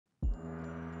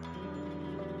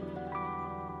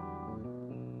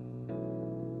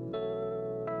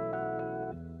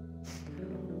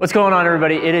What's going on,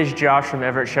 everybody? It is Josh from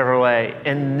Everett Chevrolet,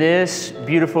 and this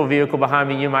beautiful vehicle behind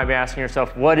me, you might be asking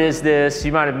yourself, what is this?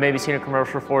 You might have maybe seen a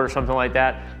commercial for it or something like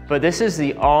that, but this is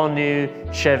the all-new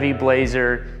Chevy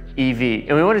Blazer EV.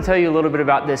 And we want to tell you a little bit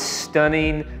about this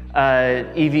stunning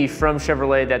EV from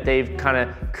Chevrolet that they've kind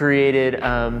of created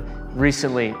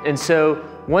recently. And so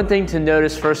one thing to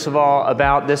notice, first of all,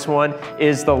 about this one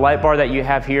is the light bar that you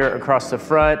have here across the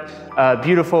front.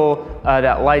 Beautiful,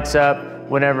 that lights up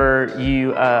whenever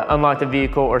you unlock the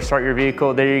vehicle or start your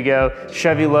vehicle. There you go,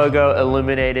 Chevy logo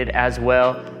illuminated as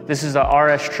well. This is the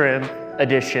RS trim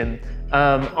edition.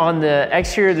 On the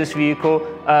exterior of this vehicle,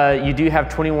 you do have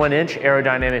 21-inch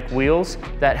aerodynamic wheels.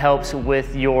 That helps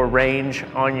with your range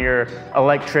on your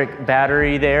electric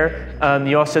battery there.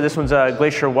 You also, this one's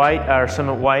glacier white or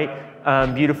summit white.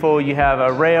 Beautiful. You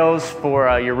have rails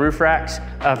for your roof racks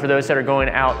for those that are going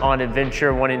out on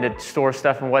adventure, wanting to store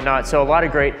stuff and whatnot. So a lot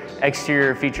of great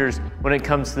exterior features when it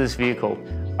comes to this vehicle.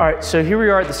 All right, so here we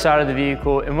are at the side of the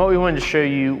vehicle, and what we wanted to show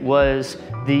you was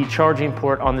the charging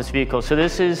port on this vehicle. So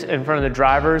this is in front of the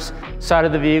driver's side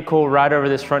of the vehicle, right over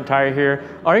this front tire here.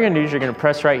 All you're gonna do is you're gonna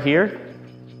press right here,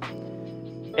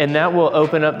 and that will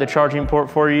open up the charging port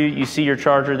for you. You see your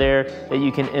charger there that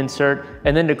you can insert.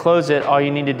 And then to close it, all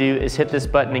you need to do is hit this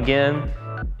button again,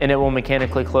 and it will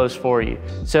mechanically close for you.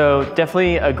 So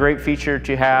definitely a great feature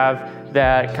to have,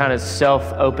 that kind of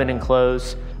self-open and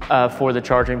close for the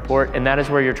charging port. And that is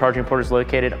where your charging port is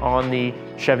located on the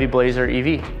Chevy Blazer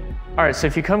EV. All right, so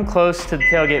if you come close to the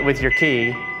tailgate with your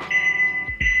key,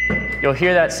 you'll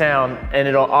hear that sound and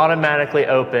it'll automatically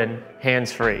open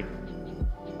hands-free.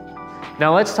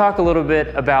 Now let's talk a little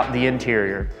bit about the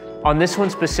interior. On this one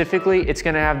specifically, it's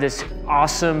gonna have this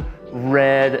awesome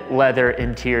red leather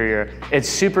interior. It's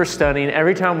super stunning.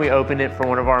 Every time we open it for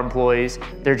one of our employees,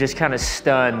 they're just kind of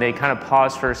stunned. They kind of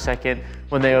pause for a second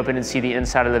when they open and see the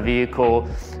inside of the vehicle.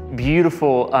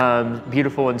 Beautiful,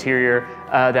 beautiful interior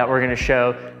that we're gonna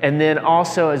show. And then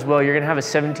also as well, you're gonna have a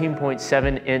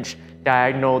 17.7-inch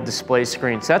diagonal display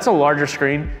screen. So that's a larger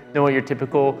screen than what you're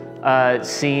typical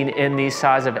seeing in these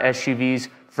size of SUVs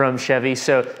from Chevy.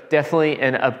 So definitely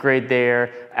an upgrade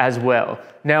there as well.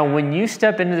 Now, when you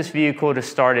step into this vehicle to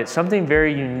start it, something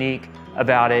very unique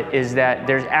about it is that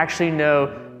there's actually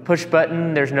no push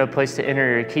button. There's no place to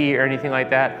enter your key or anything like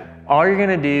that. All you're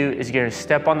gonna do is you're gonna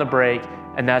step on the brake,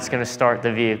 and that's gonna start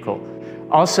the vehicle.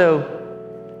 Also,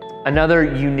 another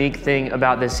unique thing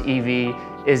about this EV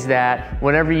is that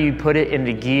whenever you put it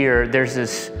into gear, there's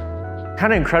this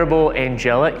kind of incredible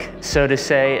angelic, so to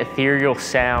say, ethereal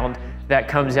sound that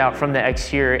comes out from the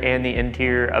exterior and the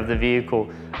interior of the vehicle.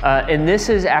 And this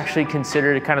is actually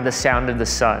considered kind of the sound of the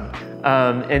sun.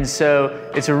 And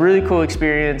so it's a really cool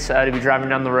experience to be driving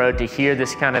down the road to hear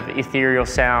this kind of ethereal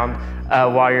sound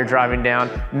while you're driving down.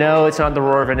 No, it's not the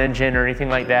roar of an engine or anything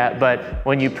like that, but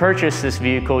when you purchase this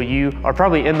vehicle, you are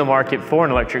probably in the market for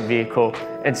an electric vehicle.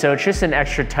 And so it's just an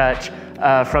extra touch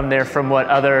from what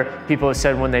other people have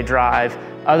said when they drive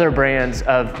other brands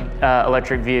of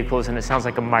electric vehicles, and it sounds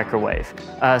like a microwave.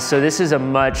 So this is a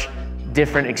much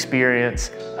different experience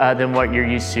than what you're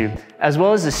used to. As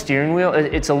well as the steering wheel,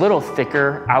 it's a little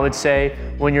thicker, I would say,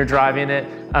 when you're driving it.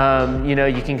 You know,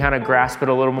 you can kind of grasp it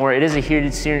a little more. It is a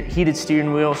heated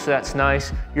steering wheel, so that's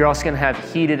nice. You're also gonna have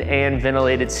heated and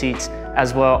ventilated seats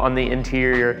as well on the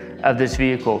interior of this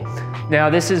vehicle. Now,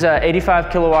 this is a 85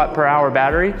 kilowatt per hour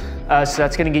battery, so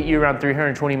that's gonna get you around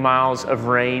 320 miles of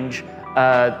range.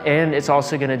 And it's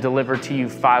also gonna deliver to you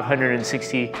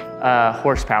 560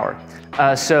 horsepower.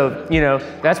 So, you know,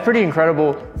 that's pretty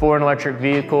incredible for an electric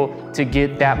vehicle to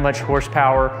get that much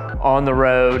horsepower on the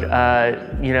road,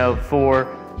 you know, for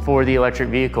the electric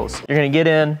vehicles. You're gonna get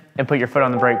in and put your foot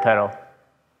on the brake pedal.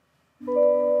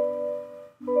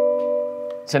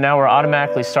 So now we're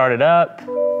automatically started up.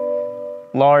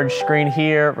 Large screen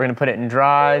here, we're gonna put it in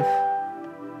drive.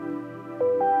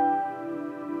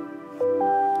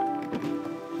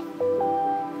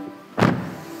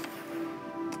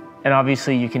 And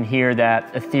obviously you can hear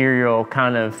that ethereal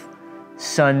kind of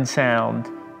sun sound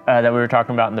that we were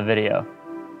talking about in the video.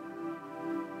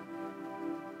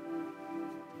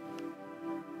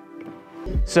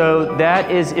 So that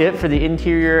is it for the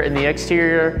interior and the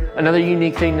exterior. Another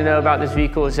unique thing to know about this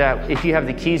vehicle is that if you have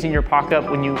the keys in your pocket,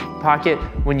 when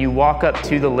you walk up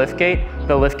to the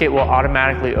liftgate will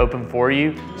automatically open for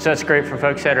you. So that's great for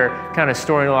folks that are kind of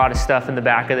storing a lot of stuff in the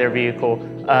back of their vehicle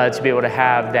to be able to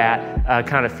have that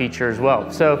kind of feature as well.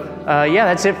 So yeah,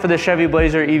 that's it for the Chevy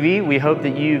Blazer EV. We hope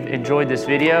that you've enjoyed this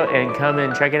video and come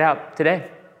and check it out today.